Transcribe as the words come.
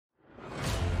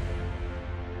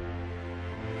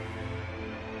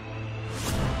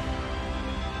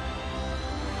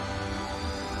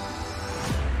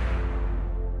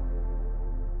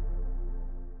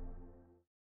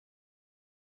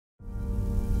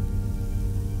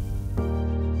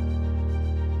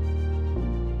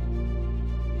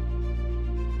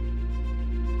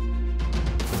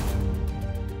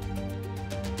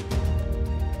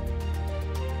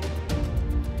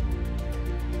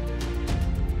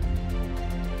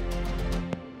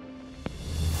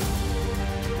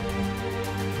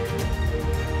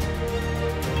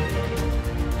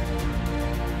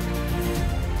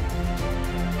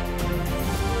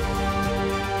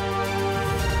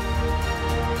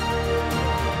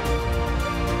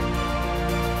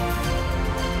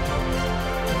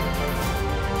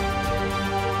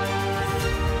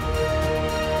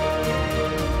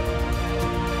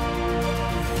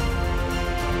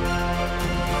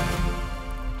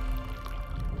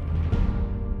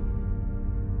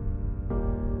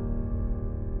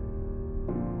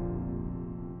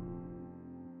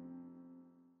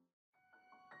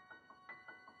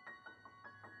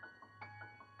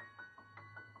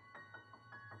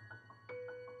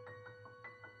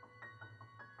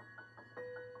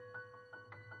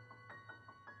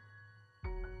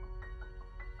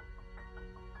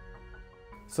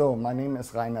So, my name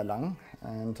is Rainer Lang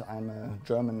and I'm a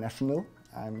German national.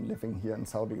 I'm living here in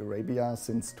Saudi Arabia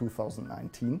since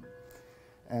 2019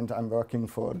 and I'm working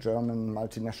for a German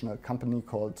multinational company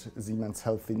called Siemens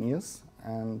Healthineers,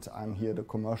 and I'm here the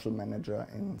commercial manager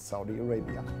in Saudi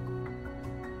Arabia.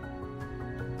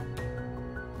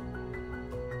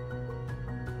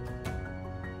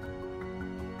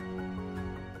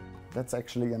 That's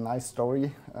actually a nice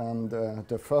story.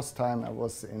 The first time I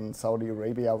was in Saudi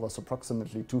Arabia was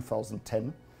approximately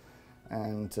 2010.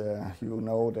 And you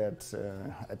know that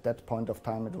at that point of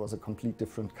time it was a complete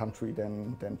different country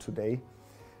than today.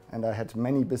 And I had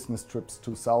many business trips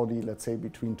to Saudi, let's say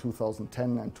between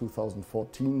 2010 and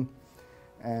 2014.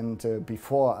 And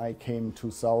before I came to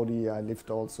Saudi, I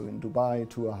lived also in Dubai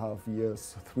 2.5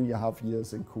 years, 3.5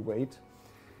 years in Kuwait.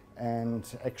 And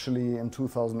actually in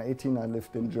 2018 I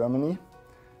lived in Germany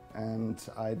and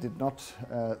I did not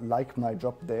like my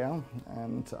job there,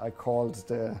 and I called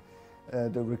the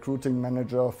recruiting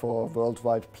manager for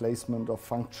worldwide placement of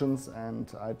functions,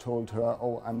 and I told her,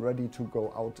 oh, I'm ready to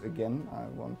go out again. I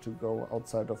want to go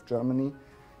outside of Germany.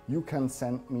 You can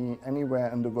send me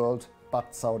anywhere in the world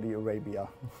but Saudi Arabia.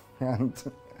 And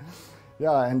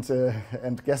yeah,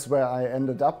 and guess where I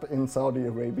ended up? In Saudi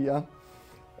Arabia.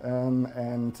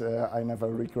 I never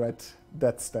regret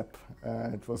that step.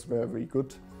 It was very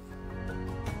good.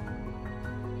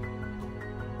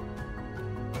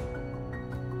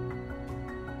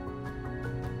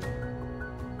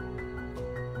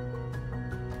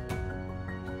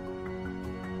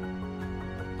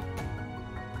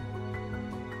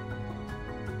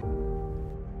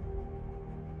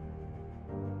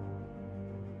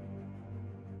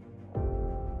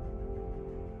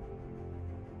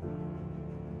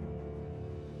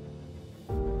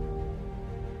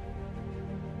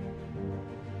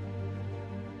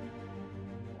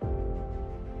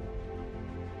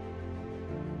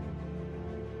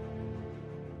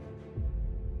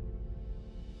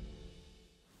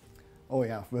 Oh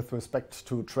yeah, with respect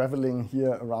to traveling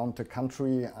here around the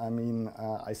country, I mean,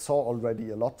 I saw already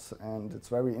a lot, and it's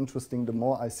very interesting. The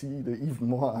more I see, the even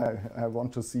more I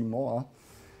want to see more.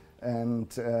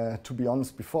 And to be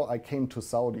honest, before I came to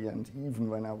Saudi, and even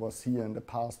when I was here in the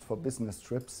past for business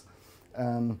trips,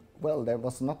 well, there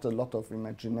was not a lot of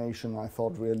imagination. I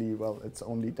thought really, well, it's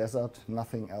only desert,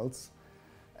 nothing else.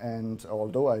 And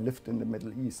although I lived in the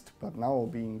Middle East, but now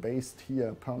being based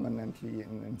here permanently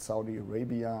in Saudi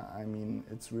Arabia, I mean,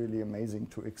 it's really amazing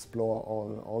to explore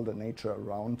all the nature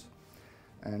around.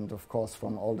 And of course,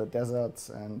 from all the deserts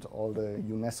and all the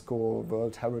UNESCO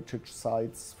World Heritage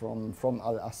Sites, from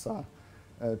Al-Aqsa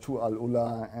to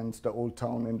Al-Ula and the Old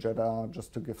Town in Jeddah,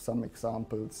 just to give some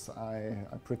examples, I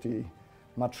pretty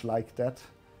much like that,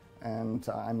 and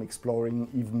I'm exploring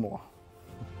even more.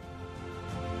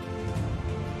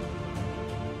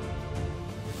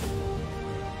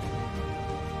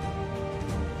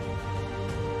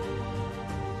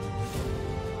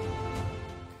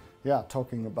 Yeah,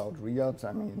 talking about Riyadh,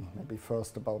 I mean, maybe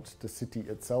first about the city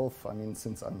itself. I mean,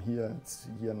 since I'm here, it's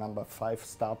year number 5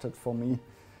 started for me.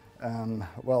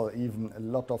 Well, even a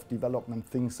lot of development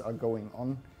things are going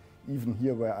on. Even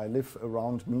here where I live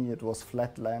around me, it was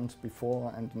flat land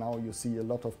before, and now you see a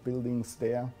lot of buildings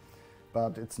there.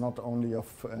 But it's not only of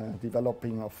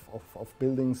developing of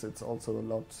buildings, it's also a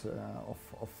lot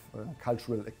of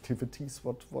cultural activities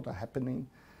what are happening,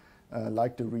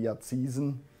 like the Riyadh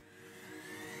season.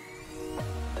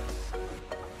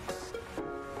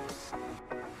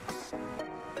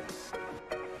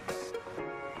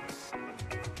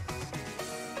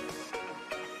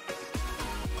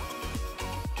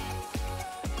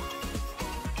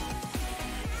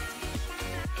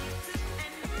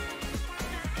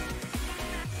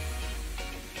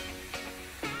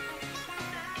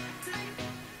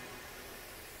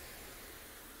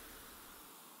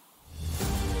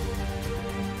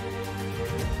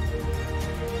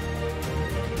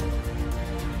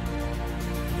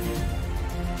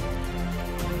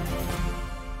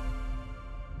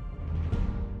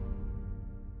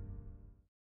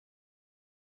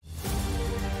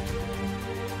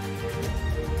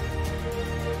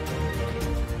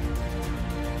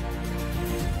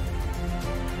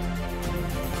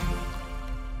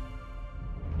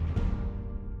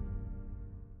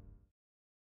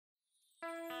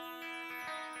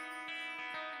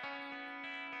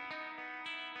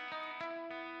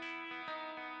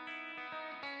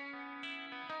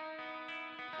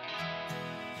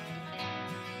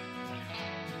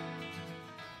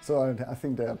 So I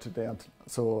think they are today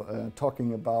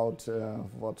talking about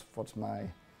what my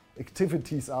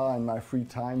activities are in my free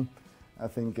time. I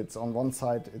think it's on one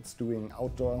side it's doing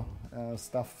outdoor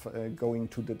stuff, going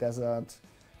to the desert,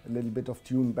 a little bit of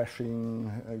dune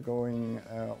bashing, going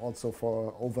also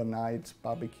for overnight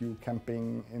barbecue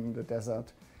camping in the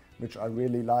desert, which I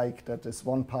really like. That is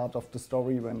one part of the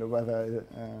story when the weather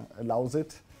allows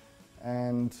it.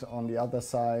 And on the other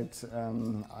side,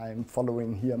 I'm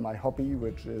following here my hobby,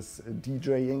 which is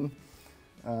DJing.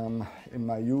 In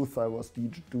my youth, I was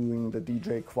doing the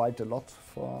DJ quite a lot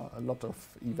for a lot of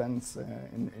events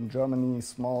in Germany,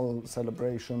 small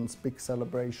celebrations, big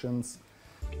celebrations.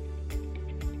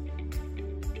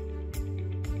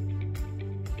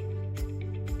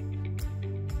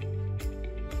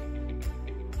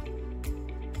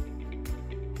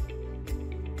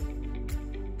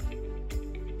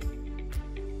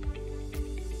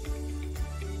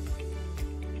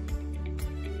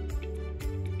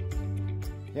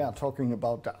 Yeah, talking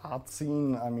about the art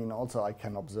scene, I mean, also I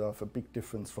can observe a big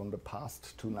difference from the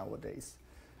past to nowadays.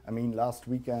 I mean, last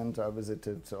weekend I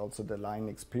visited also the Line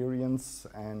Experience,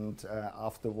 and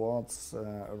afterwards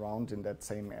around in that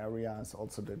same area is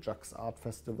also the Jux Art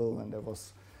Festival, and there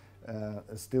was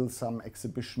still some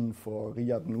exhibition for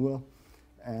Riyad Noor,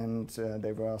 and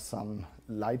there were some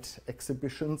light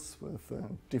exhibitions with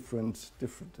different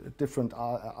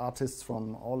artists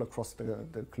from all across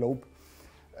the globe.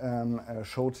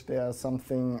 Showed there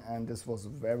something, and this was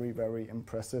very, very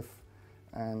impressive.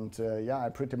 And yeah, I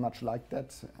pretty much like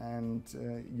that. And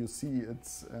you see,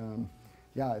 it's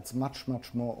yeah, it's much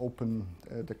more open,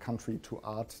 the country, to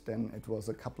art than it was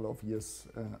a couple of years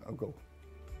ago.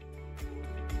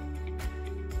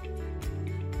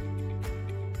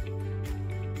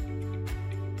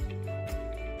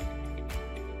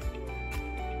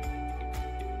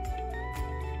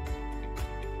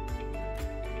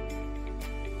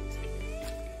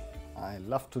 I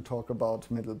love to talk about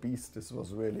Middle Beast. This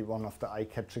was really one of the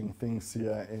eye-catching things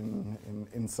here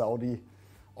in Saudi.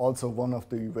 Also one of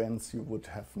the events you would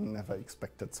have never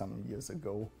expected some years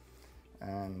ago.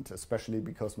 And especially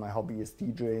because my hobby is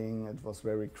DJing, it was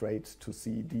very great to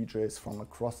see DJs from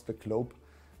across the globe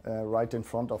right in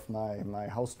front of my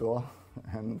house door.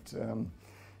 And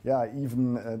yeah,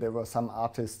 even there were some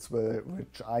artists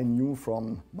which I knew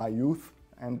from my youth,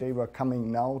 and they were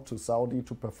coming now to Saudi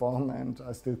to perform, and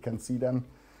I still can see them.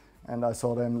 And I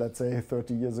saw them, let's say,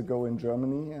 30 years ago in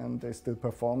Germany, and they're still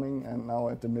performing, and now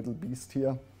at the Middle Beast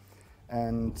here.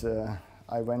 And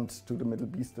I went to the Middle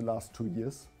Beast the last 2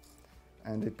 years,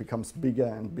 and it becomes bigger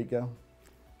and bigger.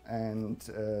 And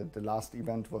the last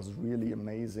event was really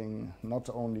amazing, not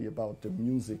only about the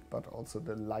music, but also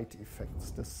the light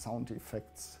effects, the sound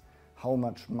effects, how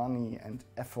much money and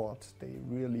effort they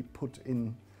really put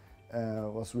in.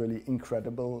 Was really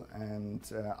incredible, and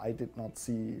I did not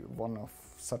see one of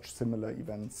such similar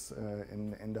events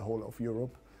in the whole of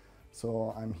Europe.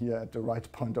 So I'm here at the right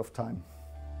point of time.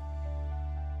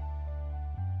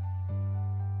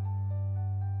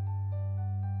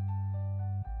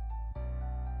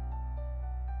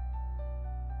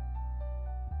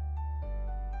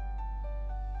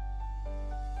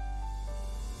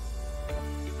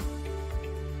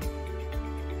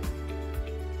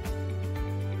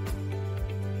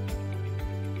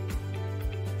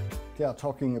 Yeah,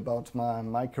 talking about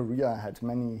my career, I had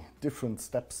many different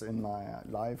steps in my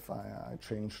life. I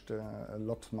changed a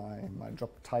lot my job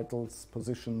titles,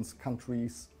 positions,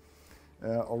 countries.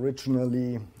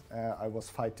 Originally, I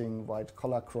was fighting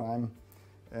white-collar crime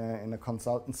in a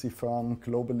consultancy firm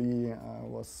globally. I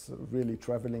was really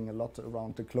traveling a lot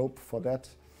around the globe for that.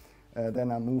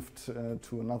 Then I moved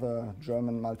to another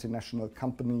German multinational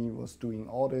company, was doing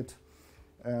audit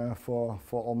for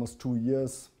almost 2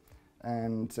 years.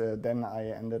 And then I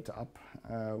ended up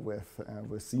with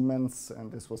Siemens,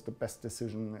 and this was the best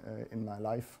decision in my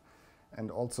life. And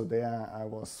also there I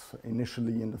was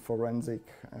initially in the forensic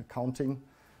accounting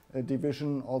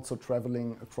division, also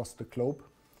traveling across the globe.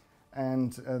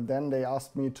 And then they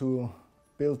asked me to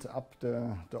build up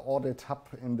the audit hub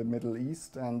in the Middle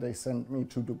East, and they sent me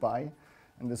to Dubai.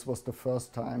 And this was the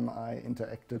first time I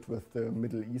interacted with the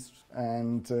Middle East.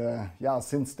 And yeah,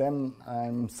 since then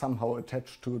I'm somehow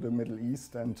attached to the Middle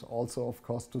East, and also of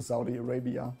course to Saudi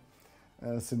Arabia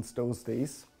since those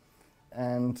days.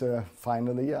 And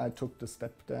finally I took the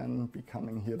step then,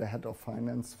 becoming here the head of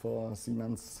finance for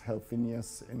Siemens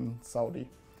Healthineers in Saudi.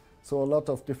 So a lot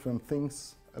of different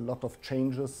things, a lot of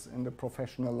changes in the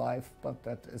professional life, but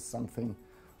that is something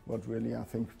what really I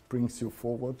think brings you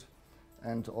forward.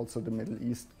 And also the Middle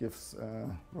East gives a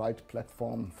right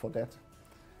platform for that.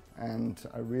 And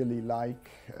I really like,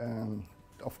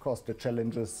 of course, the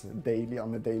challenges daily,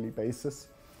 on a daily basis,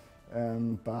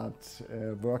 but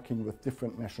working with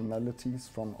different nationalities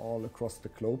from all across the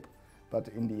globe. But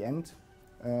in the end,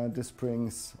 this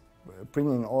brings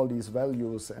bringing all these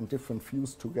values and different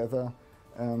views together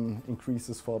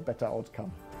increases for a better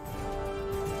outcome.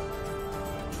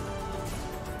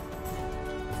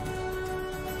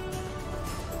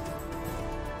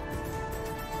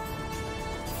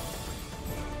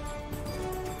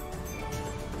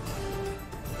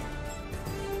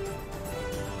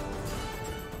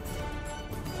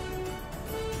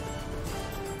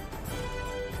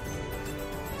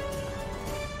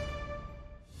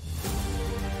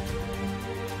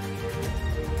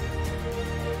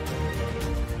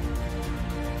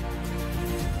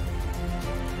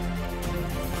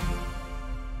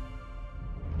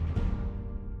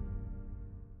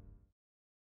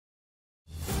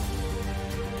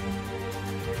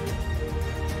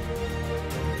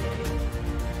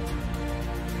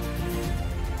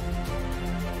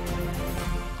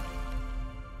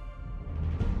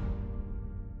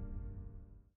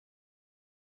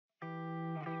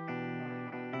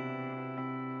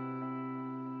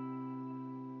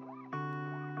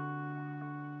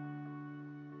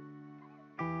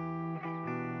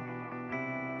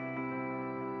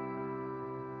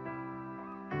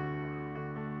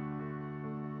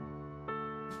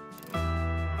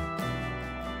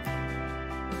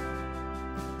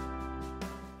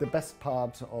 The best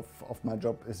part of my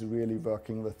job is really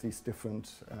working with these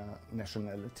different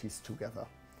nationalities together.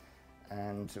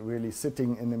 And really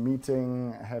sitting in a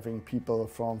meeting, having people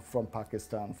from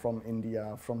Pakistan, from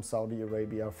India, from Saudi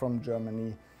Arabia, from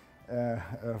Germany,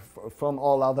 from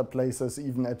all other places,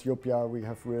 even Ethiopia. We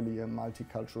have really a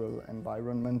multicultural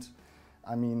environment.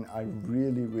 I mean, I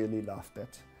really, really love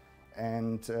that.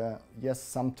 And yes,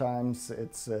 sometimes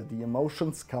it's the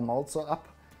emotions come also up.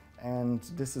 And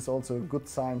this is also a good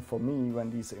sign for me when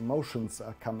these emotions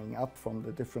are coming up from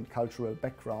the different cultural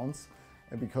backgrounds,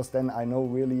 because then I know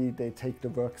really they take the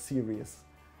work serious.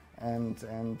 And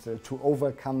to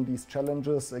overcome these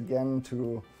challenges, again,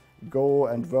 to go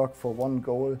and work for one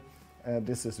goal,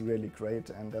 this is really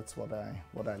great, and that's what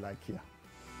I like here.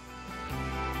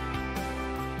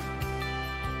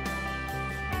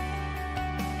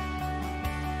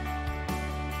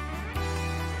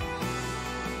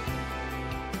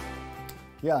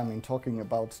 Yeah, I mean, talking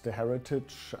about the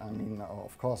heritage, I mean,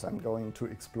 of course, I'm going to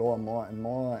explore more and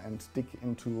more and dig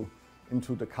into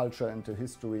the culture and the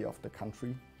history of the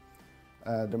country.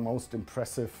 The most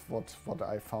impressive what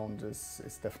I found is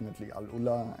definitely Al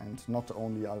Ula, and not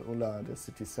only Al Ula, the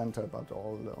city center, but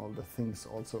all the things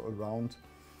also around,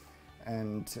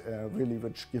 and really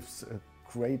which gives a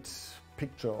great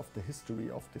picture of the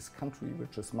history of this country,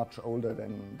 which is much older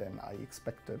than I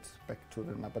expected, back to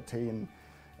the Nabatean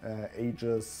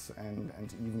ages, and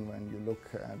even when you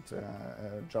look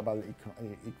at Jabal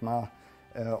Ikma,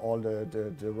 all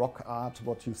the rock art,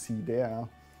 what you see there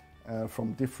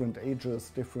from different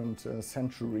ages, different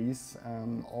centuries,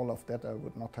 all of that I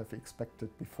would not have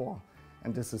expected before.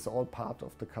 And this is all part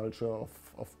of the culture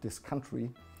of this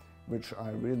country, which I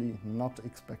really not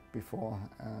expect before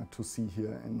to see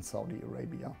here in Saudi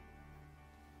Arabia.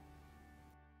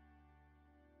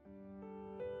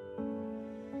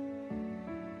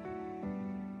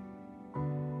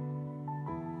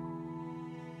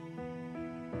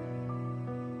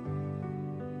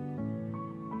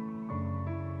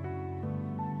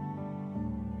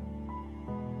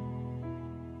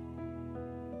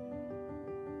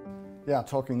 Yeah,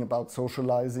 talking about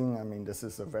socializing, I mean, this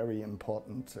is a very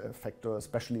important factor,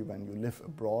 especially when you live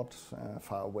abroad,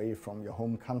 far away from your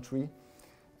home country.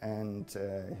 And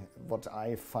what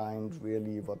I find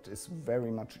really, what is very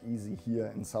much easy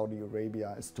here in Saudi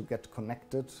Arabia, is to get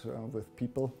connected with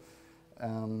people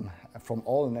from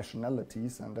all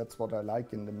nationalities, and that's what I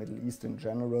like in the Middle East in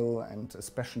general, and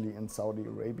especially in Saudi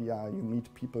Arabia. You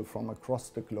meet people from across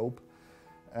the globe.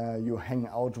 You hang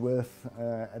out with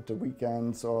at the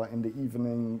weekends or in the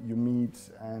evening, you meet,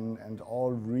 and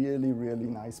all really, really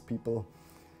nice people.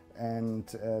 And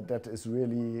that is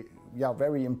really, yeah,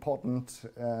 very important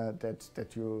that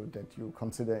you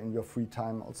consider in your free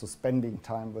time also spending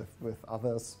time with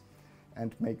others,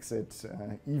 and makes it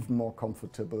even more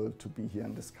comfortable to be here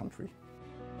in this country.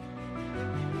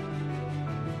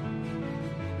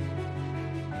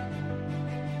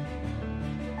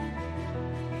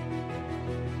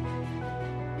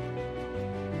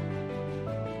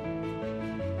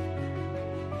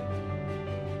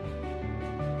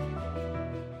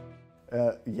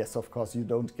 Yes, of course, you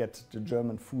don't get the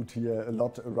German food here a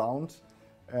lot around,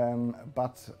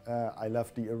 but I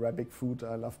love the Arabic food,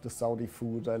 I love the Saudi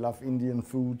food, I love Indian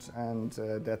food, and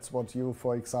that's what you,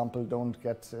 for example, don't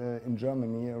get in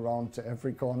Germany around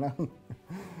every corner.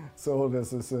 So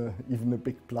this is even a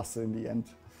big plus in the end.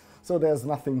 So there's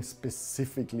nothing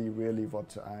specifically really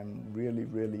what I'm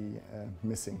really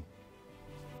missing.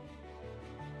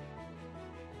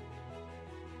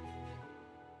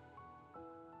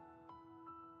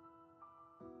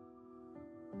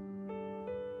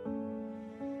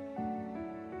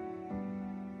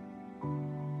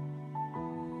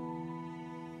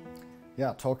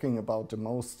 Yeah, talking about the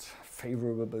most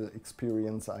favorable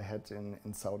experience I had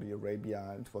in Saudi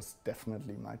Arabia, it was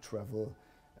definitely my travel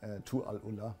to Al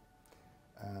Ula.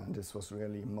 This was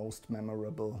really most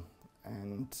memorable,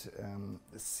 and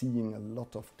seeing a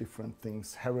lot of different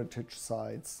things, heritage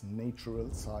sites,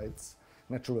 natural sites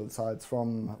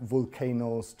from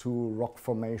volcanoes to rock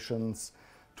formations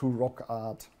to rock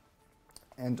art,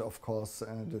 and of course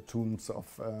the tombs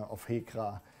of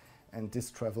Hekra. And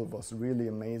this travel was really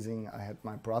amazing. I had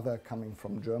my brother coming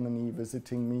from Germany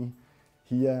visiting me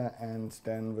here, and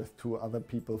then with 2 other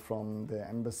people from the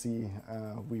embassy,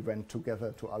 we went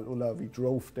together to Al Ula. We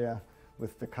drove there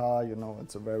with the car. You know,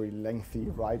 it's a very lengthy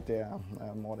ride there,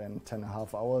 more than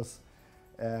 10.5 hours.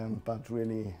 But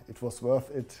really, it was worth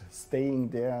it staying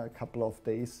there a couple of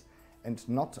days, and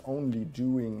not only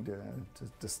doing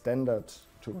the standard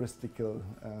touristical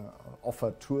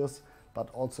offered tours, but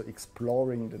also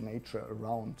exploring the nature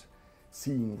around,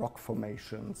 seeing rock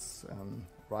formations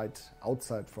right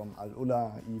outside from Al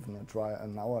Ula, even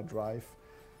an hour drive.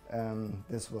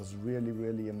 This was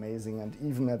really amazing. And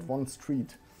even at one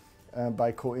street,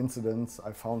 by coincidence,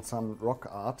 I found some rock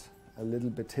art, a little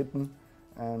bit hidden,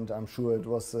 and I'm sure it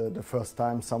was the first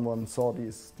time someone saw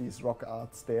these rock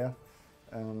arts there.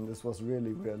 This was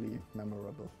really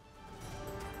memorable.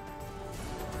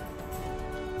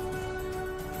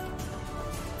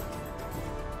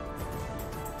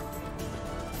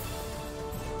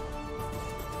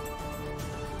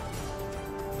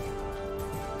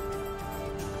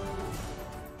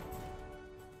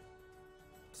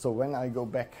 So when I go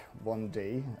back one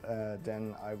day,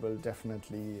 then I will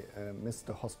definitely miss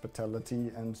the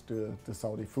hospitality and the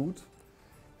Saudi food,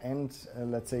 and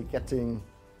let's say getting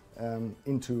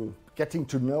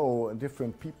to know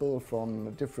different people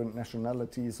from different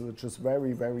nationalities, which is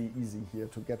very easy here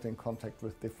to get in contact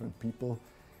with different people.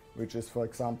 Which is, for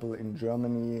example, in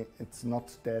Germany, it's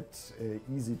not that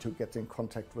easy to get in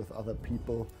contact with other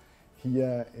people.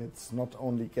 Here, it's not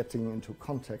only getting into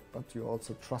contact, but you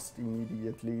also trust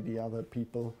immediately the other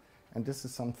people. And this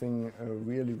is something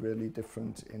really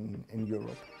different in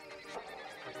Europe.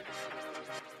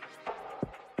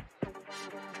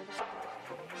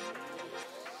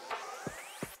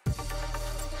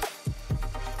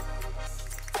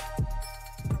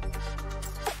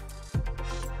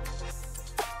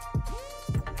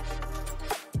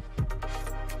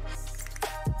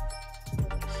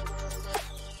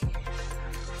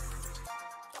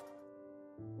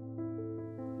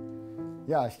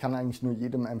 Ja, ich kann eigentlich nur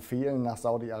jedem empfehlen, nach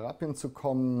Saudi-Arabien zu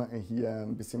kommen, hier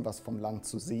ein bisschen was vom Land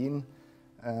zu sehen.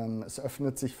 Es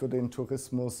öffnet sich für den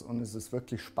Tourismus und es ist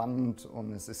wirklich spannend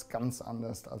und es ist ganz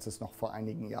anders, als es noch vor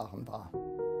einigen Jahren war.